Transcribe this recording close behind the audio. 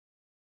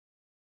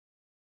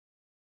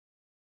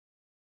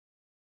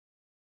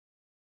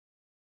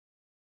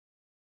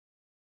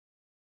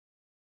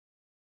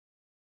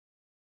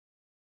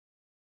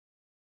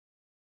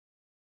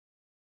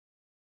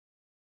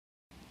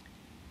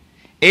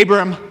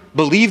Abram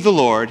believed the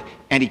Lord,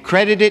 and he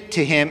credited it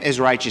to him as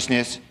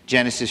righteousness,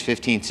 Genesis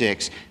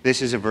 15:6.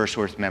 This is a verse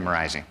worth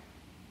memorizing.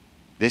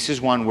 This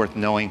is one worth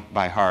knowing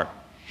by heart.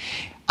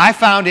 I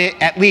found it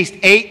at least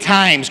 8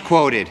 times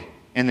quoted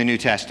in the New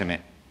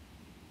Testament.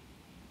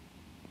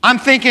 I'm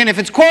thinking if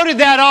it's quoted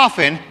that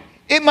often,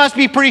 it must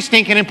be pretty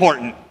stinking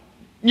important.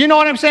 You know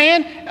what I'm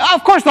saying?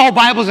 Of course the whole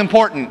Bible is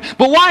important.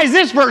 But why is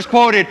this verse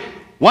quoted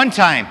 1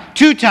 time,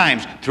 2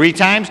 times, 3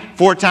 times,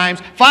 4 times,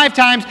 5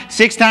 times,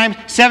 6 times,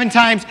 7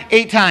 times,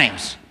 8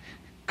 times?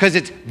 Because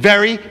it's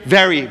very,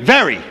 very,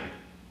 very,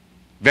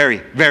 very,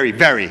 very,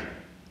 very,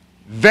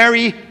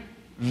 very,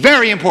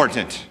 very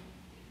important.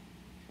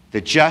 The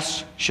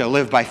just shall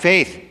live by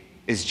faith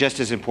is just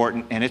as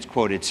important, and it's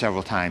quoted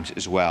several times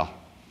as well.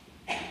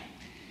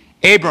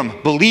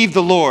 Abram believed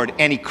the Lord,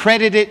 and he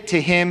credited it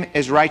to him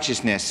as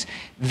righteousness.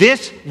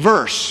 This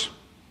verse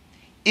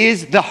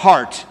is the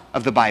heart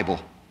of the Bible.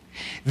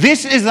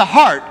 This is the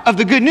heart of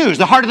the good news,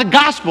 the heart of the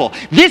gospel.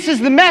 This is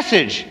the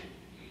message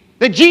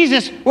that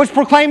Jesus was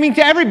proclaiming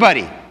to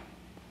everybody.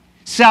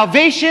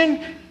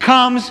 Salvation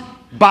comes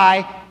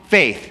by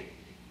faith.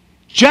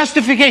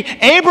 Justification.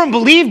 Abram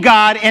believed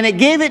God, and it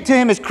gave it to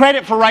him as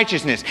credit for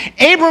righteousness.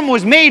 Abram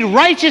was made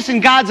righteous in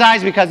God's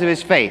eyes because of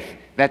his faith.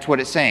 That's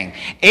what it's saying.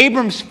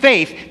 Abram's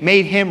faith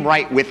made him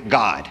right with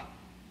God.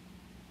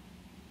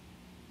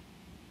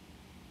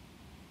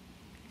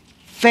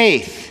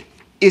 Faith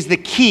is the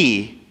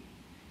key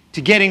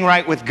to getting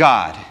right with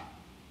God.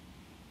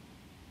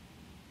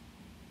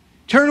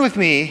 Turn with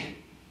me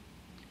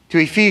to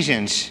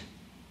Ephesians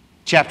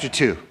chapter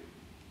 2.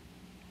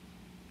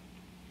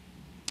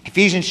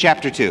 Ephesians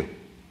chapter 2.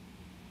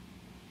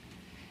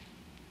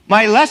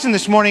 My lesson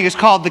this morning is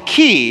called The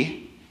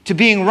Key to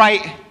Being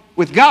Right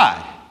with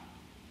God.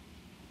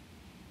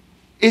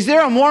 Is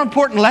there a more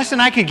important lesson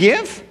I could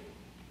give?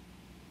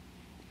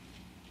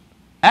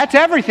 That's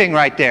everything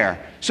right there.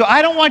 So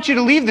I don't want you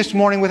to leave this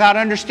morning without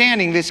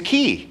understanding this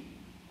key.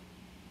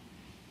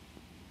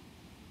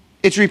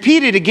 It's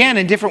repeated again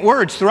in different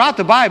words throughout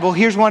the Bible.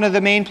 Here's one of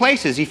the main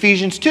places,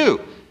 Ephesians 2,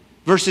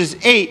 verses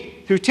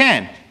 8 through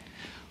 10.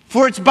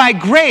 For it's by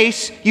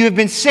grace you have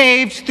been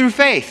saved through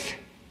faith.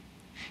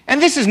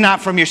 And this is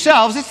not from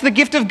yourselves, it's the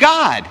gift of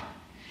God.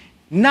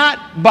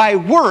 Not by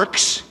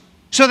works,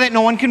 so that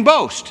no one can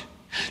boast.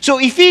 So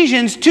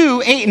Ephesians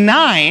 2, 8 and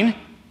 9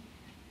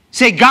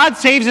 say God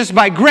saves us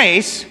by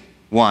grace,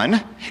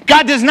 1.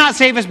 God does not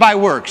save us by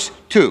works,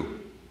 2.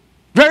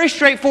 Very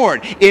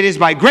straightforward. It is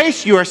by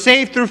grace you are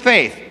saved through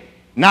faith,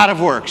 not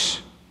of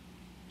works.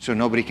 So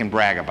nobody can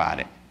brag about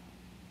it.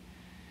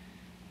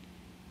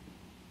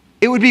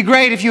 It would be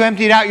great if you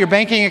emptied out your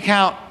banking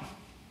account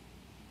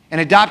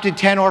and adopted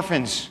 10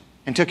 orphans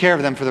and took care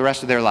of them for the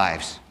rest of their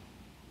lives.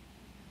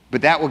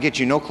 But that will get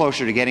you no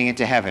closer to getting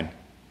into heaven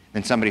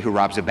than somebody who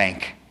robs a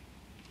bank.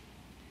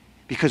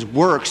 Because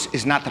works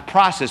is not the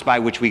process by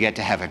which we get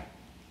to heaven.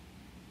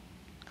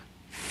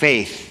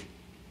 Faith,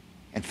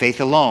 and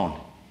faith alone,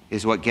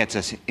 is what gets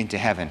us into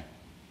heaven.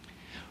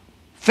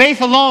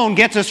 Faith alone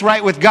gets us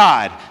right with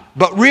God,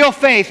 but real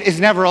faith is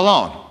never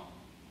alone.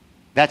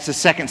 That's the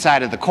second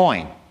side of the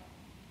coin.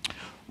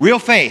 Real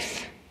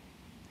faith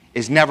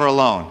is never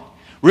alone.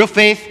 Real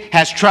faith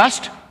has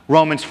trust,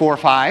 Romans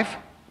 4:5.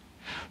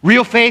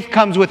 Real faith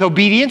comes with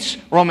obedience,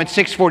 Romans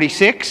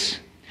 6:46.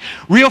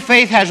 Real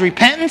faith has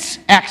repentance,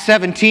 Acts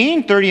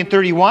 17:30 and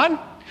 31.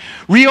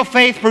 Real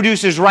faith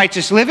produces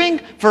righteous living,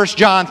 1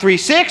 John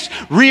 3:6.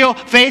 Real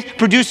faith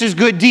produces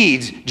good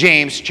deeds,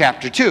 James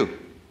chapter 2.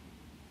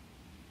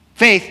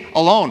 Faith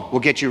alone will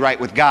get you right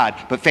with God,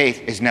 but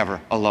faith is never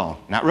alone.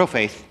 Not real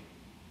faith.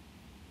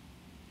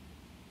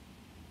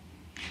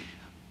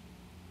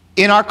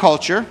 In our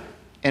culture,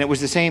 and it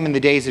was the same in the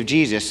days of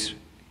Jesus,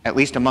 at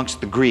least amongst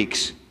the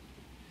Greeks,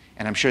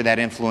 and I'm sure that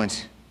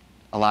influenced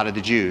a lot of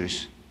the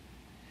Jews,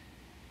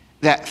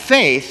 that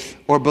faith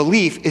or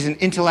belief is an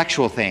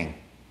intellectual thing.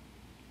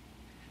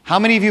 How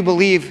many of you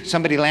believe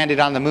somebody landed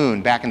on the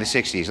moon back in the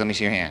 60s? Let me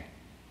see your hand.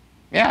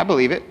 Yeah, I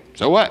believe it.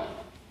 So what?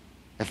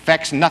 It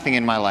affects nothing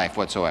in my life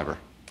whatsoever.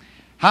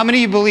 How many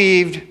of you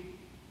believed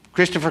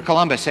Christopher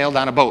Columbus sailed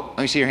on a boat?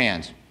 Let me see your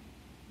hands.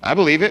 I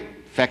believe it.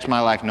 Affects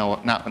my life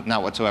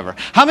not whatsoever.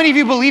 How many of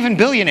you believe in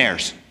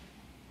billionaires?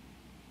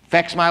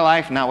 Affects my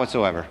life not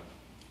whatsoever.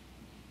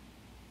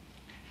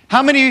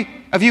 How many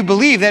of you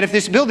believe that if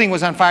this building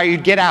was on fire,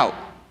 you'd get out?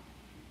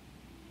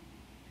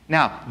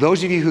 Now,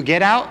 those of you who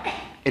get out,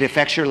 it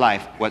affects your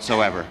life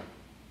whatsoever.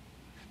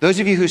 Those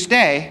of you who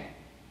stay,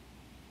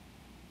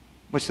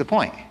 what's the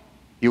point?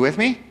 You with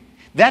me?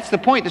 That's the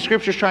point the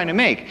Scripture's trying to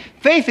make.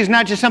 Faith is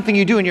not just something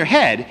you do in your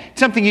head. It's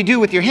something you do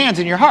with your hands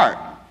and your heart.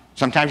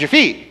 Sometimes your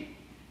feet.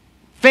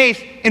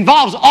 Faith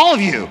involves all of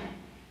you,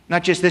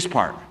 not just this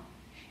part.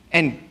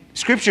 And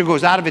Scripture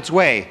goes out of its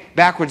way,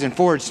 backwards and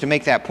forwards, to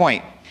make that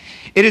point.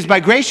 It is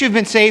by grace you've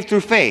been saved through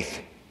faith.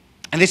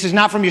 And this is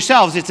not from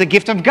yourselves, it's a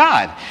gift of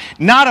God.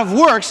 Not of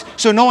works,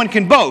 so no one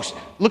can boast.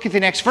 Look at the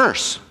next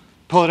verse.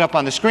 Pull it up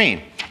on the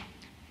screen.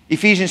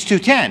 Ephesians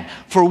 2:10.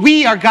 For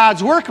we are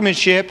God's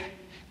workmanship,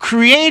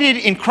 created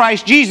in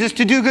Christ Jesus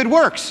to do good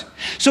works.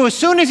 So as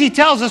soon as he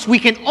tells us we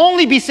can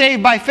only be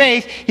saved by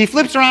faith, he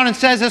flips around and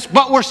says this,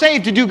 but we're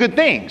saved to do good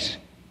things.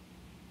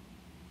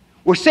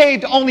 We're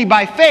saved only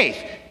by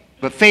faith,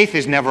 but faith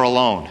is never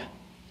alone.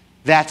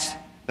 That's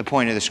the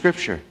point of the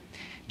Scripture.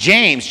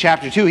 James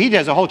chapter 2, he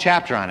does a whole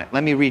chapter on it.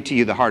 Let me read to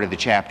you the heart of the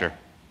chapter.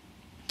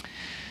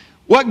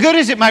 What good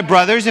is it, my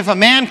brothers, if a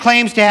man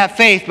claims to have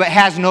faith but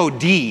has no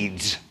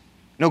deeds,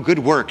 no good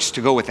works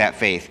to go with that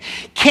faith?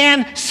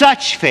 Can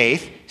such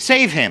faith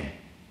save him?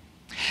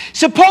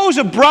 Suppose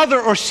a brother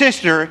or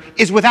sister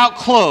is without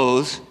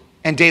clothes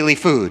and daily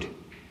food,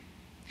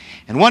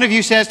 and one of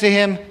you says to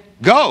him,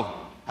 "Go,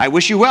 I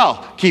wish you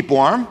well, keep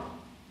warm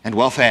and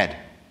well fed,"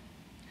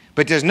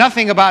 but does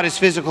nothing about his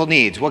physical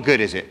needs. What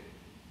good is it?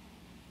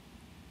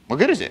 What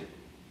good is it?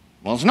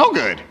 Well, it's no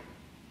good.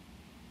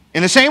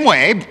 In the same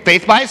way,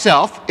 faith by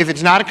itself, if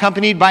it's not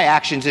accompanied by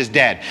actions, is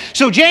dead.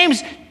 So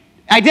James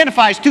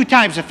identifies two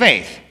types of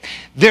faith.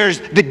 There's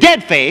the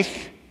dead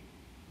faith,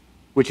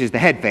 which is the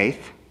head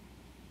faith.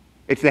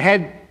 It's the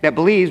head that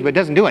believes but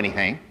doesn't do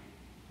anything.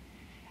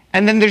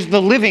 And then there's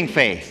the living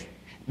faith.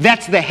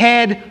 That's the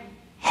head,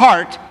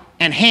 heart,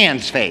 and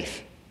hands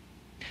faith.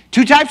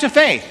 Two types of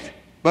faith,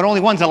 but only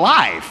one's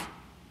alive.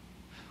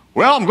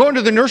 Well, I'm going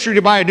to the nursery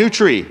to buy a new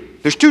tree.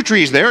 There's two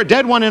trees there, a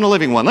dead one and a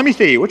living one. Let me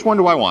see, which one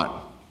do I want?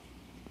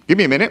 Give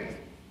me a minute.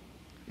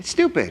 It's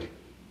stupid.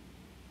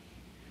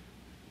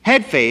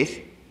 Head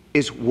faith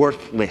is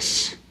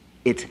worthless.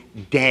 It's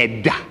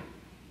dead.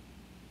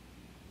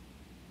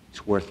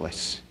 It's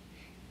worthless.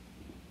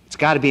 It's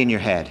got to be in your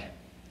head,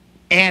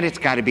 and it's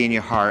got to be in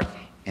your heart,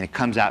 and it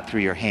comes out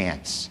through your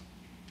hands.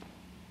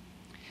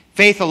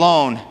 Faith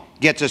alone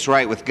gets us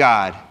right with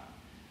God,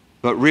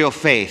 but real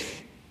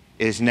faith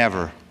is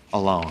never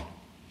alone.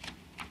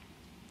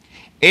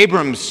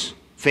 Abram's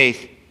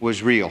faith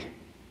was real,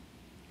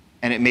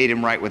 and it made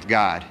him right with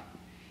God.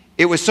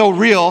 It was so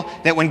real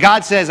that when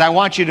God says, I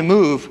want you to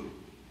move,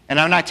 and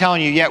I'm not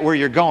telling you yet where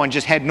you're going,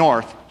 just head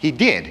north, he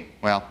did.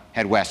 Well,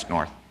 head west,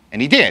 north.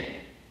 And he did.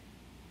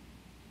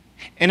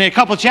 And in a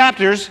couple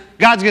chapters,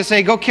 God's going to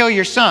say, go kill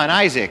your son,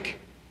 Isaac,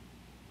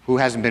 who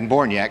hasn't been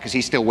born yet because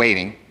he's still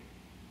waiting.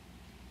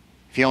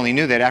 If he only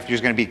knew that after he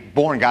was going to be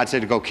born, God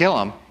said to go kill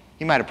him,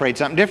 he might have prayed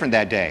something different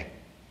that day.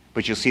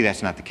 But you'll see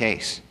that's not the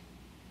case.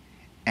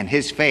 And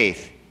his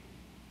faith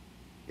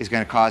is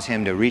going to cause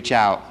him to reach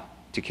out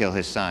to kill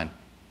his son.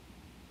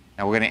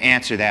 Now we're going to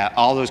answer that.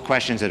 All those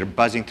questions that are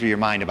buzzing through your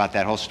mind about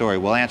that whole story,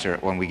 we'll answer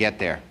it when we get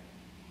there.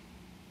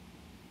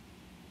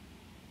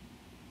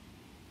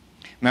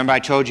 Remember I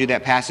told you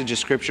that passage of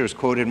Scripture is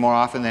quoted more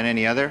often than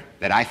any other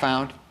that I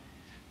found?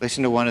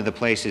 Listen to one of the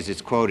places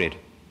it's quoted.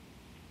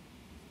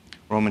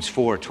 Romans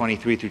 4,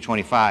 23 through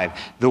 25.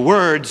 The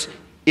words,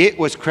 it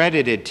was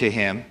credited to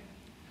him,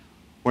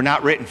 were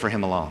not written for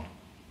him alone,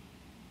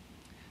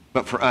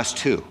 but for us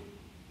too,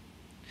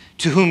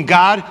 to whom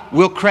God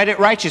will credit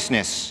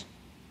righteousness.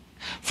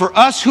 For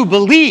us who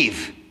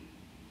believe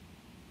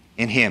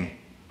in him,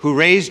 who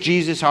raised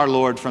Jesus our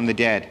Lord from the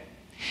dead.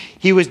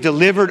 He was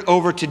delivered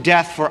over to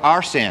death for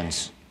our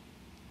sins,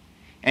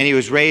 and he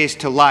was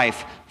raised to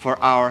life for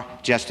our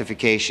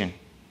justification.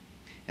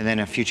 And then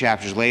a few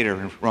chapters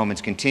later,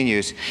 Romans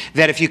continues,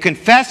 that if you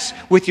confess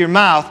with your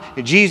mouth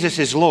that Jesus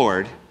is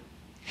Lord,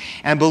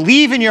 and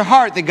believe in your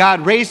heart that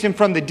God raised him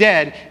from the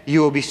dead,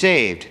 you will be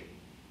saved.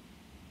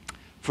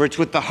 For it's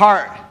with the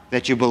heart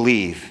that you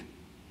believe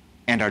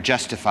and are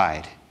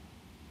justified.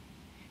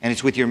 And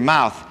it's with your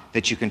mouth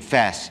that you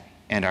confess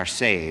and are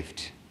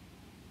saved.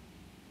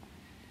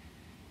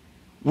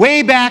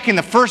 Way back in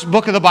the first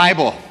book of the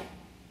Bible,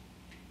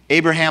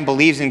 Abraham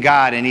believes in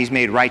God and he's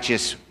made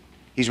righteous.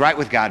 He's right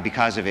with God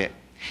because of it.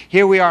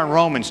 Here we are in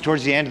Romans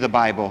towards the end of the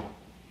Bible.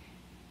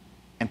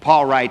 And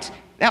Paul writes,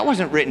 that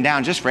wasn't written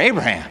down just for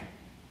Abraham.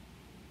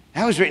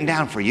 That was written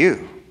down for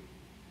you,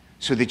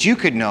 so that you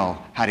could know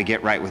how to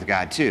get right with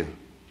God too,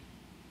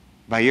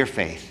 by your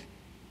faith.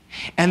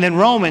 And then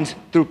Romans,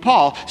 through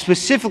Paul,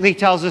 specifically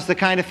tells us the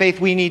kind of faith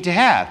we need to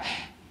have.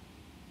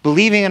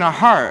 Believing in our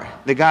heart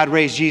that God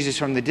raised Jesus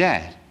from the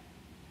dead,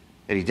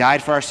 that he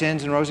died for our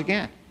sins and rose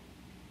again.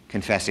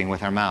 Confessing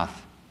with our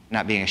mouth,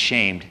 not being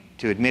ashamed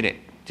to admit it,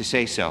 to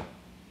say so.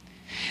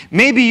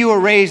 Maybe you were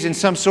raised in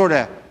some sort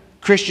of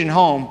Christian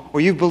home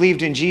where you've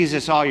believed in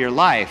Jesus all your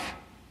life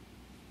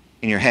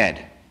in your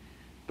head,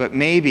 but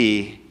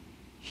maybe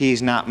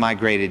he's not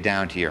migrated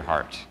down to your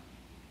heart.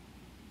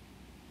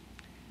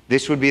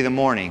 This would be the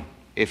morning,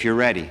 if you're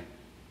ready,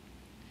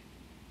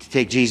 to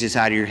take Jesus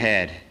out of your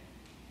head,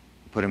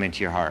 put him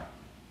into your heart.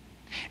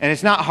 And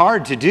it's not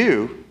hard to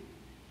do.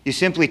 You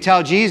simply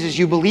tell Jesus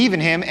you believe in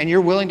him and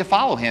you're willing to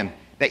follow him,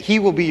 that he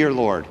will be your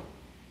Lord.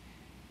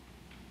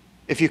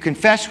 If you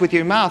confess with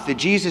your mouth that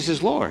Jesus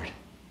is Lord,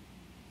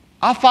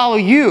 I'll follow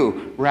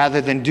you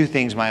rather than do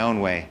things my own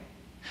way.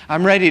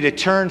 I'm ready to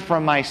turn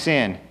from my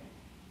sin.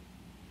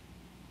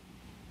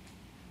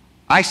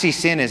 I see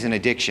sin as an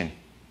addiction.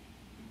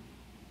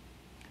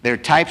 There are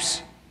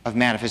types of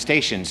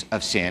manifestations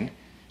of sin.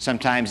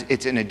 Sometimes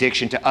it's an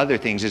addiction to other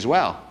things as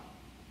well.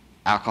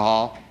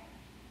 Alcohol,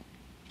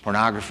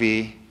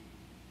 pornography,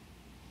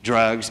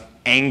 drugs,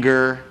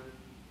 anger,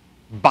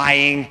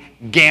 buying,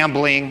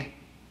 gambling.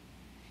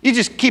 You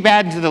just keep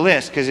adding to the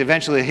list because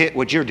eventually it'll hit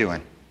what you're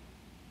doing.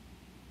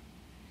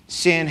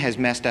 Sin has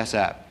messed us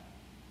up.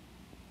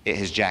 It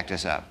has jacked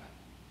us up.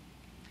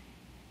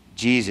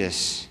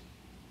 Jesus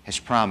has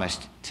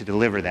promised to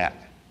deliver that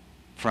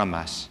from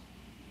us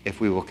if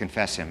we will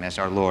confess him as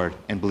our Lord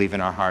and believe in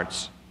our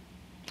hearts.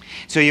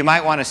 So you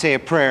might want to say a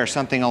prayer,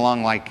 something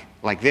along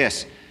like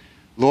this.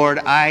 Lord,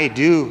 I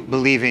do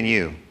believe in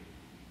you.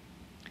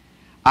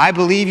 I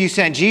believe you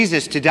sent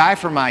Jesus to die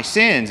for my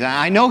sins.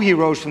 I know he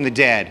rose from the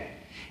dead,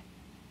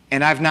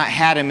 and I've not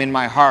had him in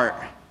my heart,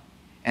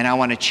 and I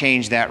want to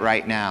change that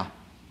right now.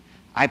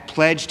 I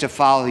pledge to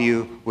follow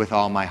you with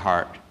all my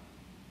heart.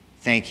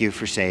 Thank you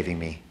for saving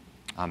me.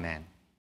 Amen.